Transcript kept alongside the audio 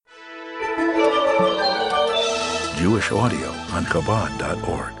Jewish audio on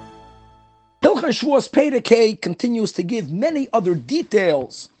Chabad.org. Hilchos Shvuos Perek continues to give many other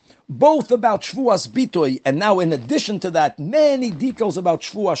details, both about Shvuas Bitoy, and now in addition to that, many details about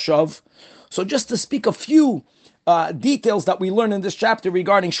Shvuas Shav. So just to speak a few details that we learn in this chapter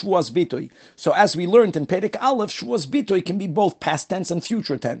regarding Shvuas Bitoy. So as we learned in Perek Aleph, Shvuas Bitoy can be both past tense and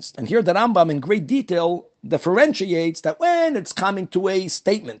future tense. And here the Rambam in great detail differentiates that when it's coming to a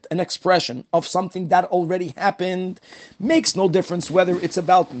statement, an expression of something that already happened, makes no difference whether it's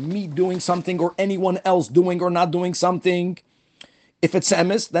about me doing something or anyone else doing or not doing something. If it's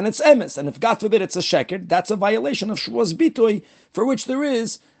emes, then it's emes. And if God forbid it's a sheker, that's a violation of Shvuas Bitoy, for which there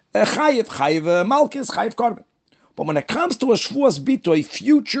is a chayiv malchus, chayiv korban. But when it comes to a Shvuas Bitoy,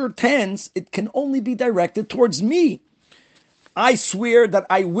 future tense, it can only be directed towards me. I swear that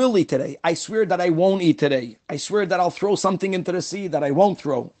I will eat today. I swear that I won't eat today. I swear that I'll throw something into the sea that I won't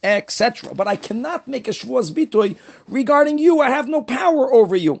throw, etc. But I cannot make a Shvuas Bitoy regarding you. I have no power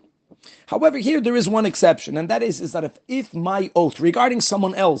over you. However, here there is one exception, and that is that if my oath regarding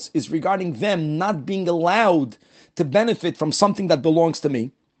someone else is regarding them not being allowed to benefit from something that belongs to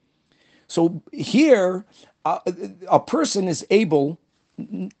me, so here a person is able,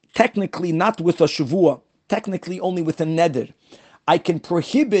 technically not with a shavua, technically only with a neder, I can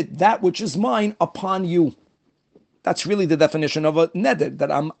prohibit that which is mine upon you. That's really the definition of a neder,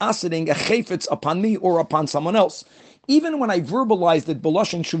 that I'm asering a chayfetz upon me or upon someone else. Even when I verbalized it,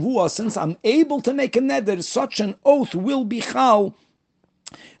 b'lashon shavua, since I'm able to make a neder, such an oath will be chal.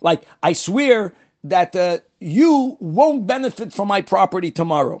 Like, I swear that you won't benefit from my property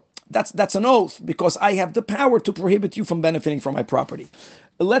tomorrow. That's an oath, because I have the power to prohibit you from benefiting from my property.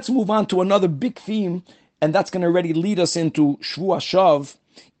 Let's move on to another big theme, and that's going to already lead us into Shvuas Shav,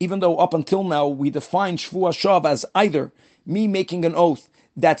 even though up until now we define Shvuas Shav as either me making an oath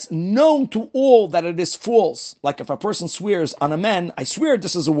that's known to all that it is false, like if a person swears on a man, I swear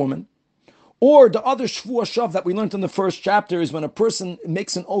this is a woman. Or the other Shvuas Shav that we learned in the first chapter is when a person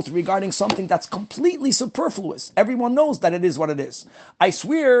makes an oath regarding something that's completely superfluous. Everyone knows that it is what it is. I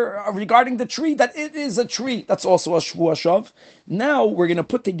swear regarding the tree that it is a tree. That's also a Shvuas Shav. Now we're going to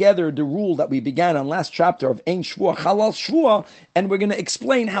put together the rule that we began on last chapter of Ein Shvuah Halal Shvuah, and we're going to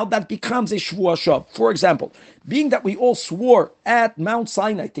explain how that becomes a Shvuas Shav. For example, being that we all swore at Mount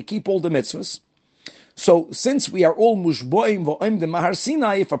Sinai to keep all the mitzvahs, so since we are all mushboim v'oim de Mahar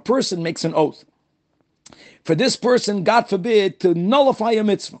Sinai, if a person makes an oath, for this person, God forbid, to nullify a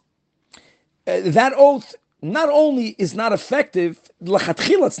mitzvah, that oath not only is not effective,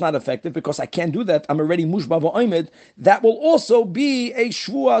 l'chatchila it's not effective, because I can't do that, I'm already mushba v'oimed, that will also be a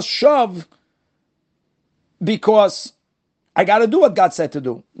shvuas shav, because I got to do what God said to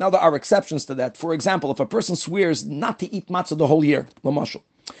do. Now there are exceptions to that. For example, if a person swears not to eat matzah the whole year, l'mashal,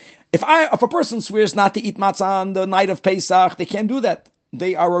 if a person swears not to eat matzah on the night of Pesach, they can't do that.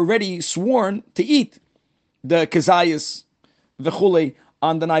 They are already sworn to eat the kezayis, v'chulei,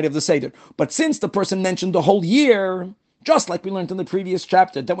 on the night of the Seder. But since the person mentioned the whole year, just like we learned in the previous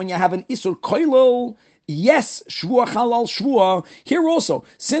chapter, that when you have an isur koilol, yes, shvuah halal shvuah, here also,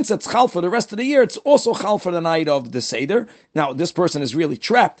 since it's chal for the rest of the year, it's also chal for the night of the Seder. Now, this person is really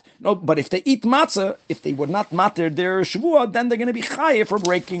trapped. No, but if they eat matzah, if they would not matter their shvuah, then they're going to be chayiv for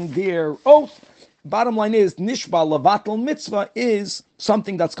breaking their oath. Bottom line is, nishba levatel mitzvah is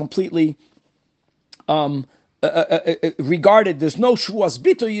something that's completely regarded. There's no shvuas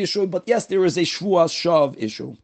bitoy issue, but yes, there is a shvuas shav issue.